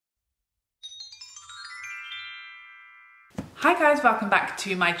Hi guys, welcome back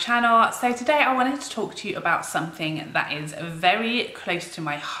to my channel. So today I wanted to talk to you about something that is very close to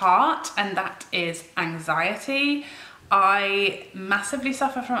my heart, and that is anxiety. I massively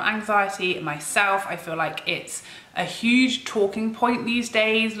suffer from anxiety myself. I feel like it's a huge talking point these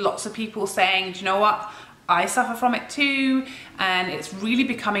days. Lots of people saying, do you know what? I suffer from it too, and it's really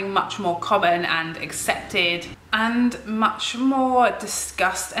becoming much more common and accepted and much more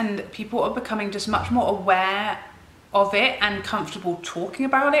discussed, and people are becoming just much more aware of it and comfortable talking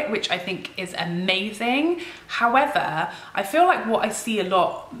about it, which I think is amazing. However, I feel like what I see a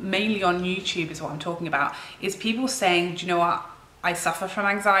lot, mainly on YouTube is what I'm talking about, is people saying, do you know what? I suffer from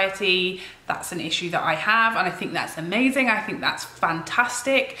anxiety, that's an issue that I have, and I think that's amazing. I think that's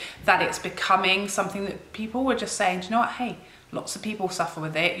fantastic that it's becoming something that people were just saying, do you know what, hey, lots of people suffer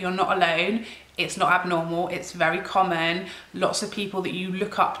with it, you're not alone, it's not abnormal, it's very common. Lots of people that you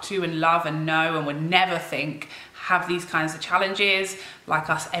look up to and love and know and would never think have these kinds of challenges, like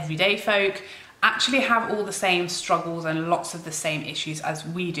us everyday folk, actually have all the same struggles and lots of the same issues as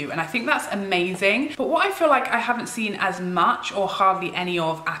we do, and I think that's amazing. But what I feel like I haven't seen as much or hardly any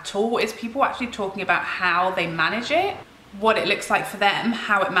of at all is people actually talking about how they manage it, what it looks like for them,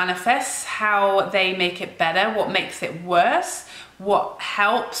 how it manifests, how they make it better, what makes it worse, what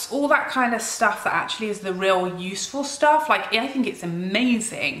helps, all that kind of stuff that actually is the real useful stuff. Like, I think it's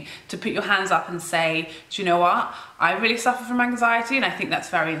amazing to put your hands up and say, do you know what? I really suffer from anxiety, and I think that's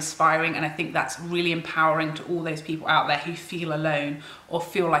very inspiring, and I think that's really empowering to all those people out there who feel alone or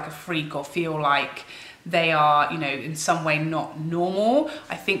feel like a freak or feel like they are, you know, in some way not normal.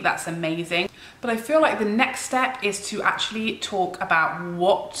 I think that's amazing. But I feel like the next step is to actually talk about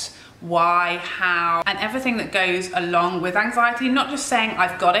what, why, how, and everything that goes along with anxiety. Not just saying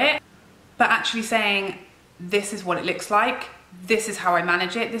I've got it, but actually saying this is what it looks like, this is how I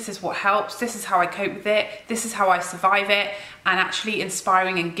manage it, this is what helps, this is how I cope with it, this is how I survive it, and actually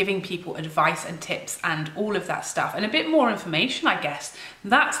inspiring and giving people advice and tips and all of that stuff, and a bit more information, I guess.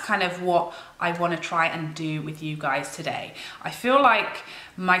 That's kind of what I want to try and do with you guys today. I feel like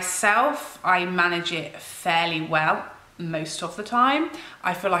myself, I manage it fairly well most of the time.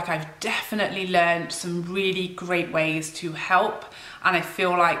 I feel like I've definitely learned some really great ways to help, and I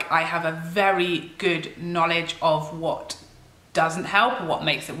feel like I have a very good knowledge of what doesn't help, or what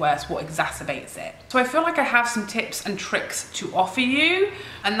makes it worse, what exacerbates it. So I feel like I have some tips and tricks to offer you,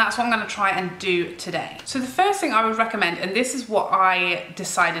 and that's what I'm going to try and do today. So the first thing I would recommend, and this is what I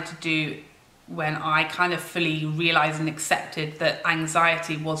decided to do when I kind of fully realized and accepted that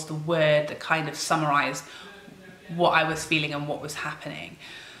anxiety was the word that kind of summarized what I was feeling and what was happening.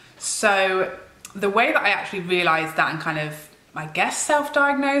 So the way that I actually realized that and kind of, I guess,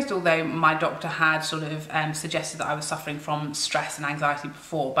 self-diagnosed, although my doctor had sort of suggested that I was suffering from stress and anxiety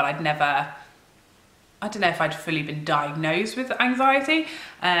before, but I'd never, I don't know if I'd fully been diagnosed with anxiety.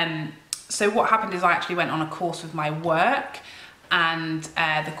 So what happened is I actually went on a course with my work, and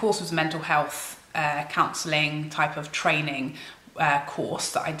the course was mental health counselling type of training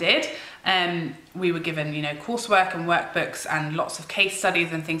course that I did. We were given, you know, coursework and workbooks and lots of case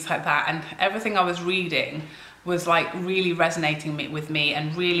studies and things like that, and everything I was reading was like really resonating with me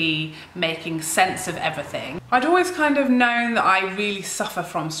and really making sense of everything. I'd always kind of known that I really suffer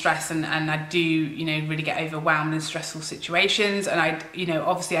from stress, and I do, you know, really get overwhelmed in stressful situations, and I'd, you know,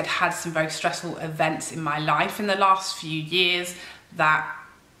 obviously I'd had some very stressful events in my life in the last few years that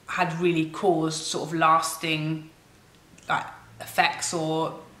had really caused sort of lasting like effects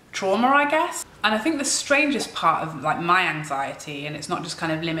or trauma, I guess. And I think the strangest part of like my anxiety, and it's not just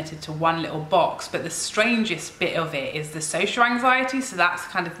kind of limited to one little box, but the strangest bit of it is the social anxiety. So that's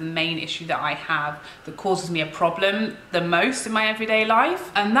kind of the main issue that I have that causes me a problem the most in my everyday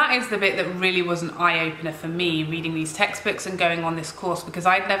life. And that is the bit that really was an eye-opener for me, reading these textbooks and going on this course, because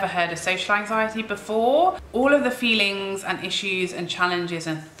I'd never heard of social anxiety before. All of the feelings and issues and challenges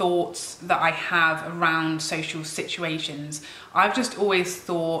and thoughts that I have around social situations, I've just always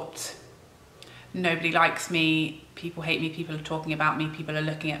thought, nobody likes me, people hate me, people are talking about me, people are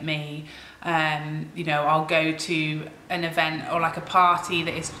looking at me. You know, I'll go to an event or like a party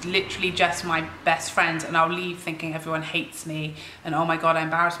that is literally just my best friends, and I'll leave thinking everyone hates me, and oh my god, I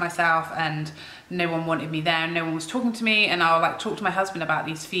embarrassed myself, and no one wanted me there, and no one was talking to me. And I'll like talk to my husband about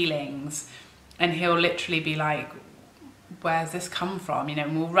these feelings, and he'll literally be like, where's this come from? You know,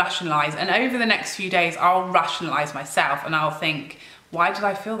 and we'll rationalize, and over the next few days I'll rationalize myself, and I'll think, why did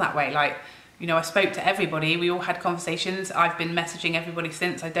I feel that way? Like, you know, I spoke to everybody, we all had conversations, I've been messaging everybody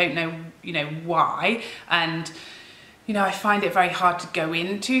since, I don't know, you know, why. And, you know, I find it very hard to go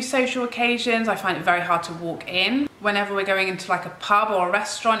into social occasions. I find it very hard to walk in. Whenever we're going into like a pub or a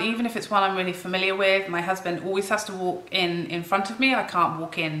restaurant, even if it's one I'm really familiar with, my husband always has to walk in front of me. I can't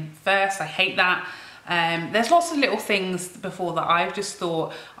walk in first. I hate that. There's lots of little things before that I've just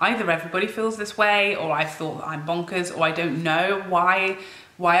thought either everybody feels this way, or I've thought that I'm bonkers, or I don't know why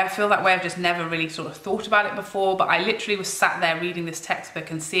I feel that way. I've just never really sort of thought about it before, but I literally was sat there reading this textbook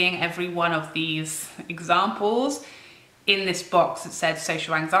and seeing every one of these examples in this box that said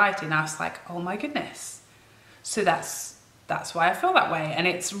social anxiety, and I was like, oh my goodness. So that's why I feel that way. And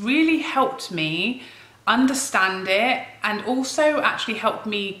it's really helped me understand it, and also actually helped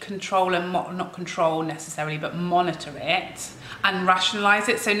me control and not control necessarily, but monitor it and rationalize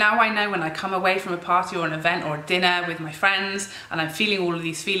it. So now I know when I come away from a party or an event or a dinner with my friends and I'm feeling all of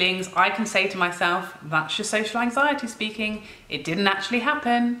these feelings, I can say to myself, that's your social anxiety speaking. It didn't actually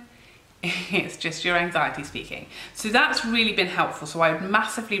happen. It's just your anxiety speaking. So that's really been helpful. So I would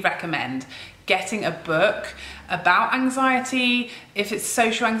massively recommend getting a book about anxiety. If it's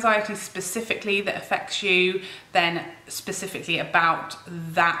social anxiety specifically that affects you, then specifically about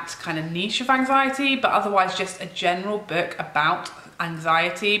that kind of niche of anxiety, but otherwise just a general book about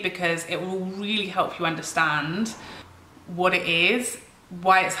anxiety, because it will really help you understand what it is,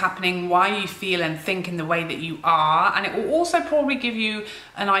 why it's happening, why you feel and think in the way that you are. And it will also probably give you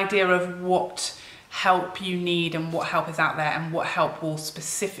an idea of what help you need and what help is out there and what help will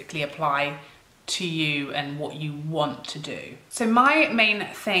specifically apply to you and what you want to do. So my main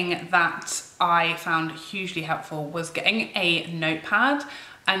thing that I found hugely helpful was getting a notepad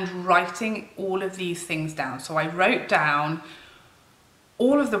and writing all of these things down. So I wrote down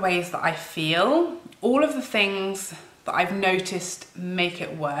all of the ways that I feel, all of the things that I've noticed make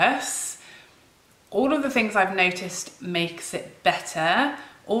it worse, all of the things I've noticed makes it better,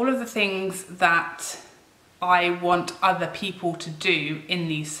 all of the things that I want other people to do in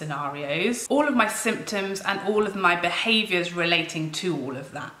these scenarios, all of my symptoms and all of my behaviours relating to all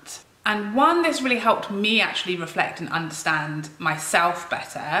of that. And this really helped me actually reflect and understand myself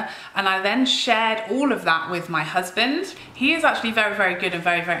better. And I then shared all of that with my husband. He is actually very, very good and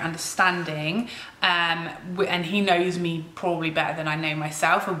very, very understanding. And he knows me probably better than I know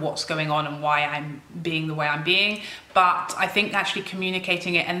myself and what's going on and why I'm being the way I'm being. But I think actually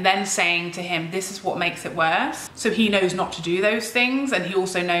communicating it and then saying to him, this is what makes it worse. So he knows not to do those things. And he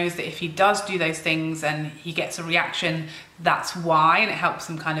also knows that if he does do those things and he gets a reaction, that's why. And it helps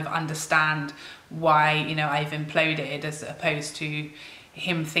him kind of understand why, you know, I've imploded, as opposed to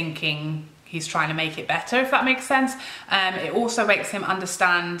him thinking he's trying to make it better, if that makes sense. It also makes him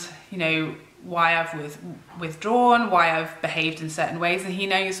understand, you know, why I've withdrawn, why I've behaved in certain ways, and he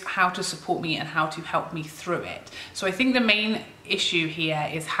knows how to support me and how to help me through it. So I think the main issue here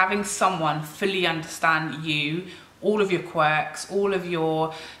is having someone fully understand you, all of your quirks, all of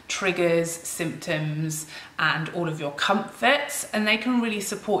your triggers, symptoms, and all of your comforts, and they can really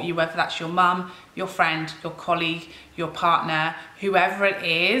support you, whether that's your mum, your friend, your colleague, your partner, whoever it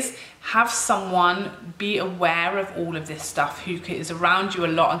is. Have someone be aware of all of this stuff who is around you a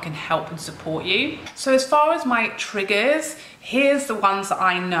lot and can help and support you. So as far as my triggers, here's the ones that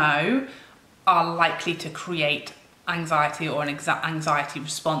I know are likely to create anxiety or an anxiety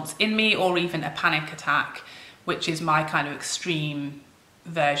response in me, or even a panic attack, which is my kind of extreme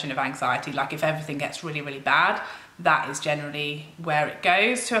version of anxiety. Like if everything gets really, really bad, that is generally where it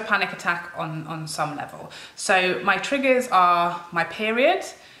goes to a panic attack on some level. So my triggers are my period.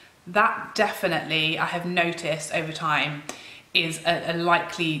 That definitely, I have noticed over time, is a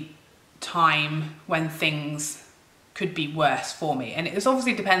likely time when things could be worse for me. And it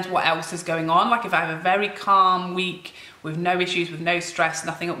obviously depends what else is going on. Like if I have a very calm week with no issues, with no stress,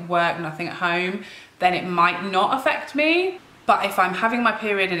 nothing at work, nothing at home, then it might not affect me. But if I'm having my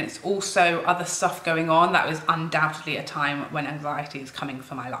period and it's also other stuff going on, that was undoubtedly a time when anxiety is coming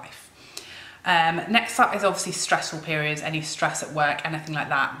for my life. Next up is obviously stressful periods, any stress at work, anything like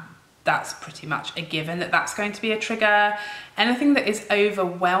that. That's pretty much a given that that's going to be a trigger. Anything that is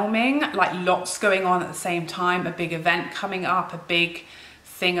overwhelming, like lots going on at the same time, a big event coming up, a big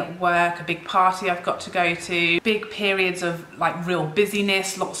thing at work, a big party I've got to go to, big periods of like real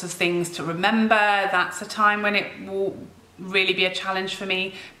busyness, lots of things to remember, that's a time when it will really be a challenge for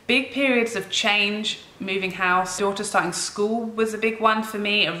me. Big periods of change, moving house, daughter starting school was a big one for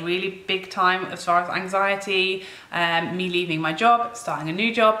me, a really big time as far as anxiety, me leaving my job, starting a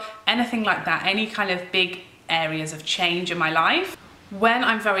new job, anything like that, any kind of big areas of change in my life. When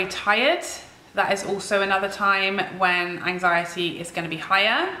I'm very tired, That is also another time when anxiety is going to be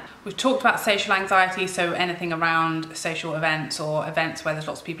higher. We've talked about social anxiety, so anything around social events or events where there's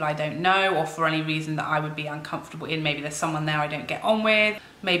lots of people I don't know, or for any reason that I would be uncomfortable in. Maybe there's someone there I don't get on with,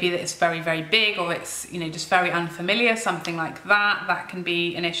 maybe that it's very, very big, or it's, you know, just very unfamiliar, something like that. That can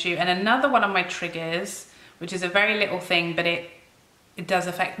be an issue. And another one of my triggers, which is a very little thing, but it does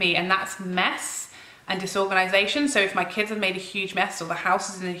affect me, and that's mess and disorganization. So if my kids have made a huge mess or the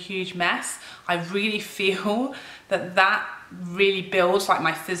house is in a huge mess, I really feel that really builds like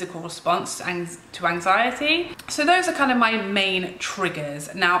my physical response to anxiety. So those are kind of my main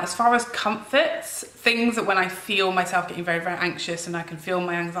triggers. Now, as far as comforts, things that when I feel myself getting very, very anxious and I can feel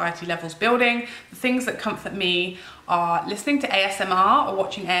my anxiety levels building, the things that comfort me are listening to ASMR or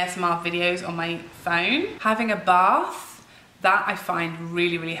watching ASMR videos on my phone, having a bath. That I find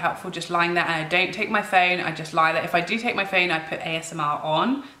really, really helpful, just lying there, and I don't take my phone, I just lie there. If I do take my phone, I put ASMR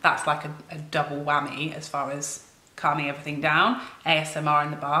on. That's like a double whammy as far as calming everything down. ASMR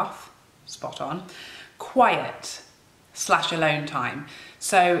in the bath, spot on. Quiet / alone time.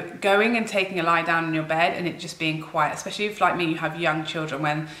 So going and taking a lie down in your bed and it just being quiet, especially if, like me, you have young children,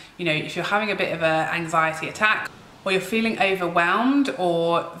 when, you know, if you're having a bit of an anxiety attack, or you're feeling overwhelmed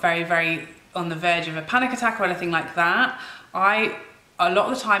or very, very on the verge of a panic attack or anything like that, I, a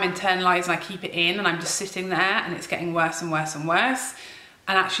lot of the time, internalise and I keep it in, and I'm just sitting there and it's getting worse and worse and worse.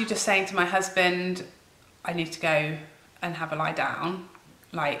 And actually just saying to my husband, I need to go and have a lie down,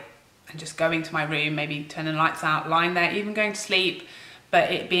 like, and just going to my room, maybe turning the lights out, lying there, even going to sleep, but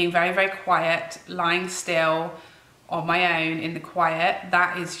it being very, very quiet, lying still on my own in the quiet,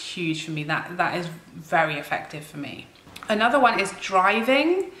 that is huge for me. That is very effective for me. Another one is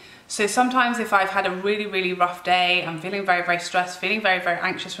driving. So sometimes if I've had a really, really rough day, I'm feeling very, very stressed, feeling very, very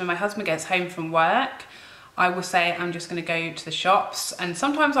anxious, when my husband gets home from work, I will say, I'm just gonna go to the shops. And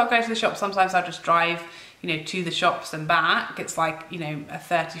sometimes I'll go to the shops, sometimes I'll just drive, you know, to the shops and back. It's like, you know, a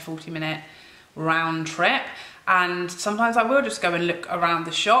 30-40 minute round trip. And sometimes I will just go and look around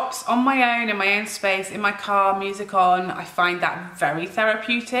the shops on my own, in my own space, in my car, music on. I find that very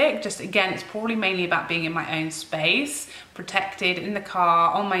therapeutic. Just again, it's probably mainly about being in my own space, protected, in the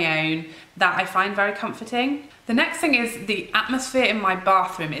car, on my own. That I find very comforting. The next thing is the atmosphere in my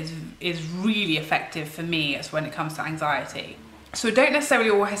bathroom is really effective for me as when it comes to anxiety. So I don't necessarily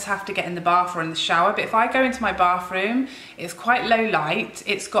always have to get in the bath or in the shower, but if I go into my bathroom, it's quite low light.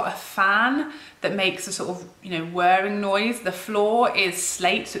 It's got a fan that makes a sort of, you know, whirring noise. The floor is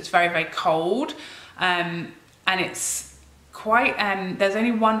slate, so it's very, very cold. And it's quite, there's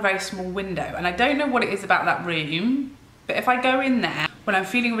only one very small window. And I don't know what it is about that room, but if I go in there, when I'm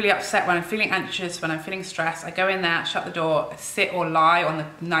feeling really upset, when I'm feeling anxious, when I'm feeling stressed, I go in there, shut the door, sit or lie on the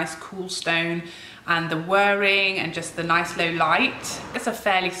nice cool stone, and the whirring and just the nice low light. It's a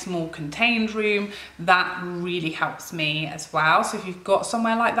fairly small contained room. That really helps me as well. So if you've got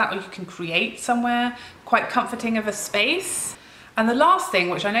somewhere like that, or you can create somewhere quite comforting of a space. And the last thing,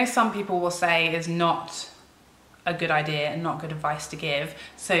 which I know some people will say is not a good idea and not good advice to give,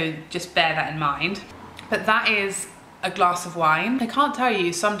 so just bear that in mind, but that is a glass of wine. I can't tell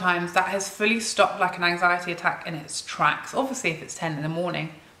you, sometimes that has fully stopped like an anxiety attack in its tracks. Obviously if it's 10 in the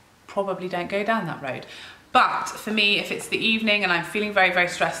morning, probably don't go down that road. But for me, if it's the evening and I'm feeling very, very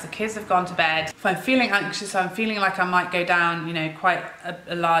stressed, the kids have gone to bed, if I'm feeling anxious, I'm feeling like I might go down, you know, quite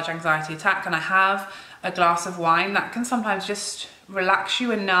a large anxiety attack, and I have a glass of wine, that can sometimes just relax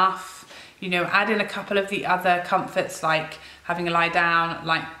you enough, you know, add in a couple of the other comforts like having a lie down,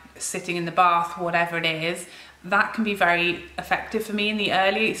 like sitting in the bath, whatever it is. That can be very effective for me in the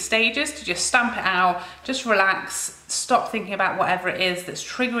early stages, to just stamp it out, just relax, stop thinking about whatever it is that's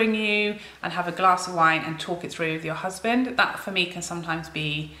triggering you, and have a glass of wine and talk it through with your husband. That for me can sometimes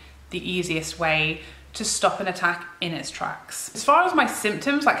be the easiest way to stop an attack in its tracks. As far as my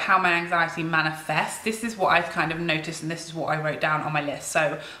symptoms, like how my anxiety manifests, this is what I've kind of noticed, and this is what I wrote down on my list.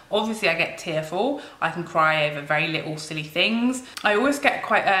 So obviously I get tearful, I can cry over very little silly things. I always get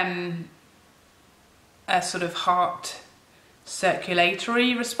quite a sort of heart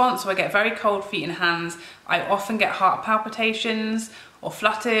circulatory response, so I get very cold feet and hands. I often get heart palpitations or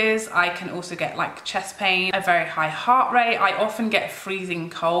flutters. I can also get like chest pain, a very high heart rate. I often get freezing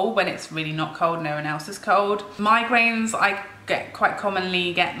cold when it's really not cold, no one else is cold. Migraines, I quite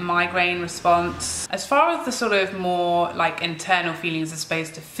commonly get migraine response. As far as the sort of more like internal feelings as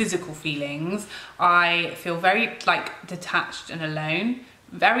opposed to physical feelings, I feel very like detached and alone,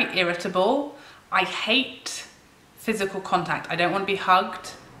 very irritable. I hate physical contact. I don't want to be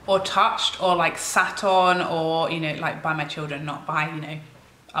hugged or touched or like sat on, or, you know, like by my children, not by, you know,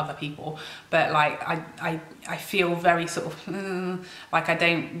 other people, but like I feel very sort of like I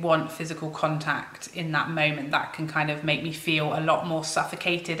don't want physical contact in that moment. That can kind of make me feel a lot more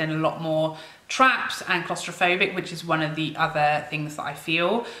suffocated and a lot more trapped and claustrophobic, which is one of the other things that I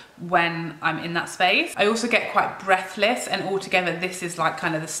feel when I'm in that space. I also get quite breathless, and altogether this is like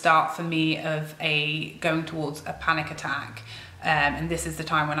kind of the start for me of going towards a panic attack. And this is the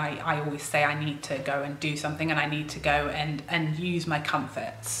time when I always say I need to go and do something, and I need to go and use my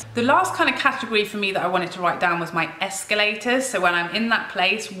comforts. The last kind of category for me that I wanted to write down was my escalators. So when I'm in that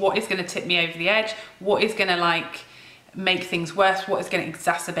place, what is going to tip me over the edge? What is going to like make things worse? What is going to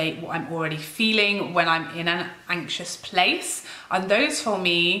exacerbate what I'm already feeling when I'm in an anxious place? And those for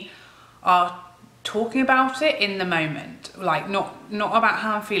me are talking about it in the moment, like not about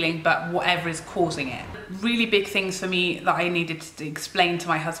how I'm feeling, but whatever is causing it. Really big things for me that I needed to explain to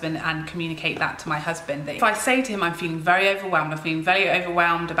my husband and communicate that to my husband. That if I say to him, I'm feeling very overwhelmed, I'm feeling very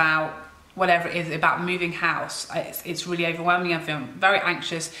overwhelmed about whatever it is, about moving house, it's really overwhelming, I'm feeling very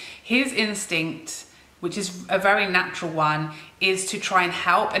anxious, his instinct, which is a very natural one, is to try and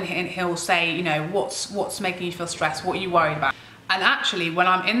help, and he'll say, you know, what's making you feel stressed, what are you worried about? And actually, when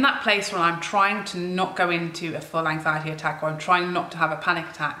I'm in that place where I'm trying to not go into a full anxiety attack, or I'm trying not to have a panic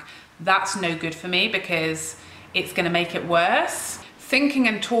attack, that's no good for me, because it's going to make it worse. Thinking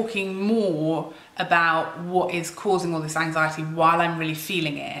and talking more about what is causing all this anxiety while I'm really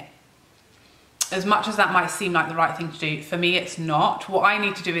feeling it, as much as that might seem like the right thing to do, for me it's not. What I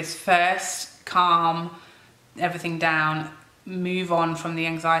need to do is first calm everything down, move on from the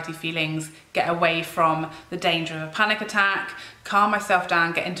anxiety feelings, get away from the danger of a panic attack, calm myself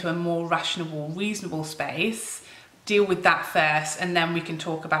down, get into a more rational, reasonable space, deal with that first, and then we can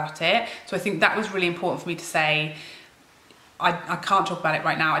talk about it. So I think that was really important for me to say, I can't talk about it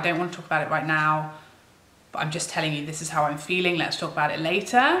right now, I don't want to talk about it right now, but I'm just telling you this is how I'm feeling, let's talk about it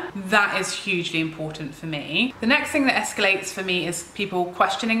later. That is hugely important for me. The next thing that escalates for me is people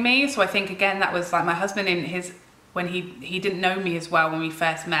questioning me. So I think, again, that was like my husband in his, when he didn't know me as well when we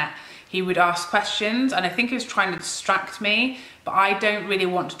first met, he would ask questions, and I think he was trying to distract me, but I don't really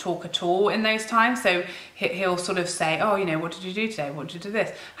want to talk at all in those times. So he'll sort of say, oh, you know, what did you do today? What did you do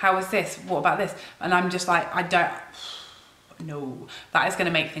this? How was this? What about this? And I'm just like, no, that is going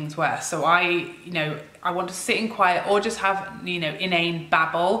to make things worse. So I want to sit in quiet, or just have, you know, inane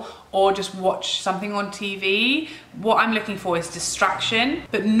babble, or just watch something on TV. What I'm looking for is distraction,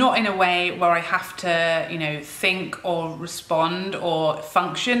 but not in a way where I have to, you know, think or respond or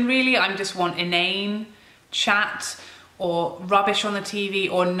function really. I just want inane chat or rubbish on the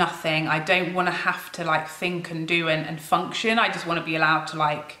TV or nothing. I don't want to have to like think and do and function. I just want to be allowed to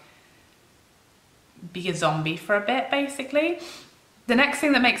like be a zombie for a bit, basically. The next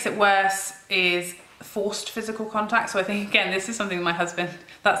thing that makes it worse is forced physical contact. So I think, again, this is something my husband,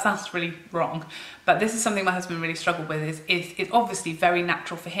 that sounds really wrong, but this is something my husband really struggled with. Is it's obviously very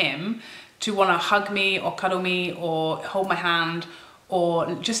natural for him to want to hug me or cuddle me or hold my hand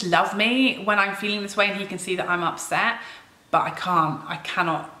or just love me when I'm feeling this way, and he can see that I'm upset, but I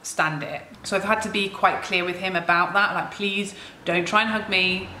cannot stand it. So I've had to be quite clear with him about that, like, please don't try and hug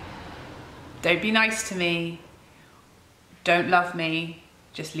me, don't be nice to me, don't love me,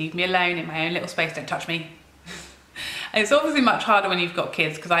 just leave me alone in my own little space, don't touch me. And it's obviously much harder when you've got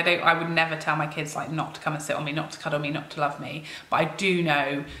kids, because I would never tell my kids like not to come and sit on me, not to cuddle me, not to love me. But I do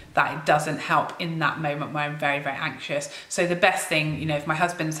know that it doesn't help in that moment where I'm very, very anxious. So the best thing, you know, if my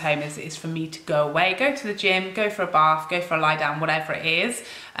husband's home is for me to go away, go to the gym, go for a bath, go for a lie down, whatever it is.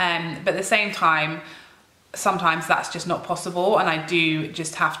 But at the same time, sometimes that's just not possible, and I do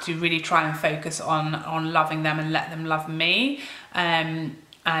just have to really try and focus on loving them and let them love me,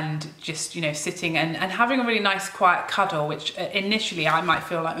 and just, you know, sitting and having a really nice quiet cuddle, which initially I might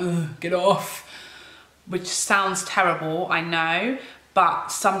feel like, ugh, get off, which sounds terrible, I know, but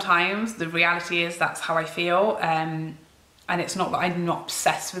sometimes the reality is that's how I feel. And it's not that I'm not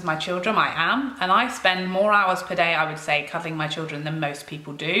obsessed with my children, I am. And I spend more hours per day, I would say, cuddling my children than most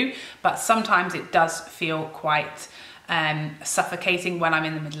people do. But sometimes it does feel quite suffocating when I'm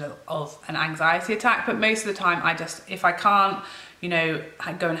in the middle of an anxiety attack. But most of the time, if I can't, you know,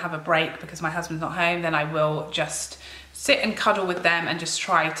 go and have a break because my husband's not home, then I will just sit and cuddle with them and just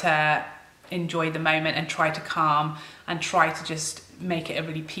try to enjoy the moment and try to calm and try to just make it a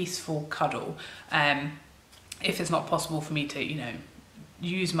really peaceful cuddle. If it's not possible for me to, you know,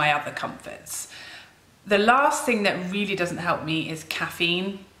 use my other comforts. The last thing that really doesn't help me is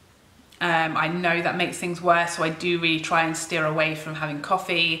caffeine. I know that makes things worse, so I do really try and steer away from having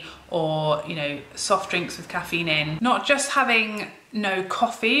coffee or, you know, soft drinks with caffeine in. Not just having no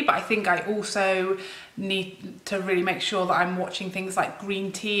coffee, but I think I also need to really make sure that I'm watching things like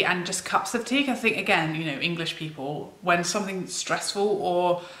green tea and just cups of tea. Because I think, again, you know, English people, when something stressful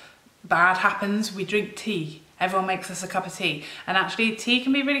or bad happens, we drink tea. Everyone makes us a cup of tea, and actually tea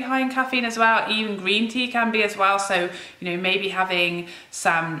can be really high in caffeine as well. Even green tea can be as well. So, you know, maybe having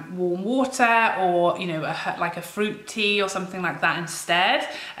some warm water or, you know, like a fruit tea or something like that instead,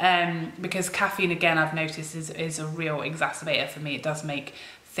 because caffeine, again, I've noticed is a real exacerbator for me. It does make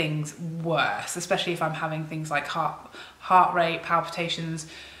things worse, especially if I'm having things like heart rate, palpitations,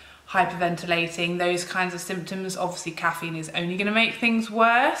 hyperventilating, those kinds of symptoms. Obviously caffeine is only going to make things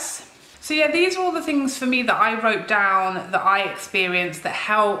worse. So yeah, these are all the things for me that I wrote down, that I experience, that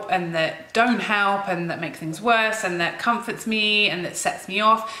help and that don't help, and that make things worse, and that comforts me and that sets me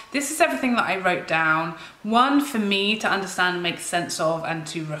off. This is everything that I wrote down. One, for me to understand, make sense of, and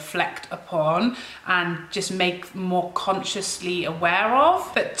to reflect upon, and just make more consciously aware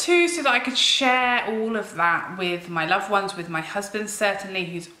of. But two, so that I could share all of that with my loved ones, with my husband certainly,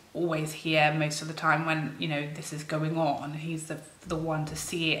 who's always here most of the time when, you know, this is going on. He's the one to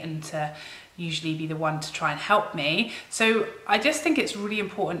see it and to usually be the one to try and help me. So I just think it's really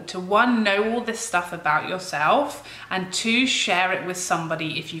important to, one, know all this stuff about yourself, and two, share it with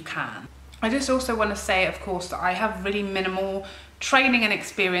somebody if you can. I just also want to say, of course, that I have really minimal training and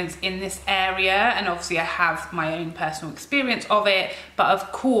experience in this area, and obviously I have my own personal experience of it, but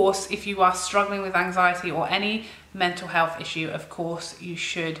of course if you are struggling with anxiety or any mental health issue, of course you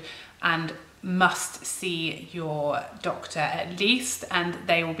should and must see your doctor at least, and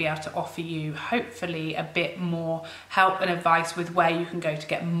they will be able to offer you hopefully a bit more help and advice with where you can go to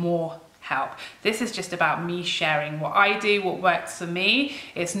get more help. This is just about me sharing what I do, what works for me.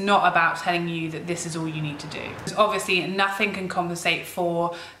 It's not about telling you that this is all you need to do. Because obviously nothing can compensate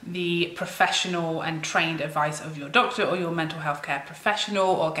for the professional and trained advice of your doctor or your mental health care professional,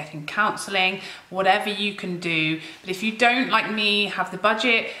 or getting counselling, whatever you can do. But if you don't, like me, have the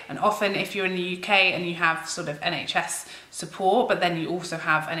budget, and often if you're in the UK and you have sort of NHS support, but then you also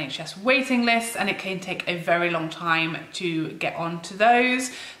have NHS waiting lists, and it can take a very long time to get onto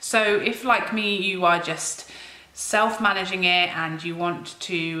those. So if, like me, you are just self-managing it and you want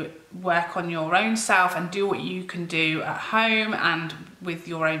to work on your own self and do what you can do at home and with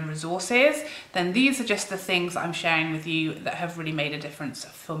your own resources, then these are just the things that I'm sharing with you that have really made a difference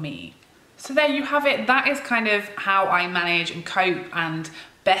for me. So there you have it. That is kind of how I manage and cope and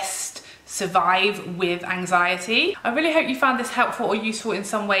best survive with anxiety. I really hope you found this helpful or useful in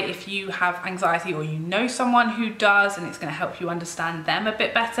some way if you have anxiety or you know someone who does, and it's going to help you understand them a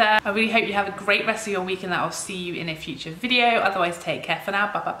bit better. I really hope you have a great rest of your week, and that I'll see you in a future video. Otherwise, take care for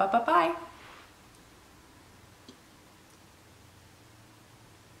now. Bye bye bye bye bye.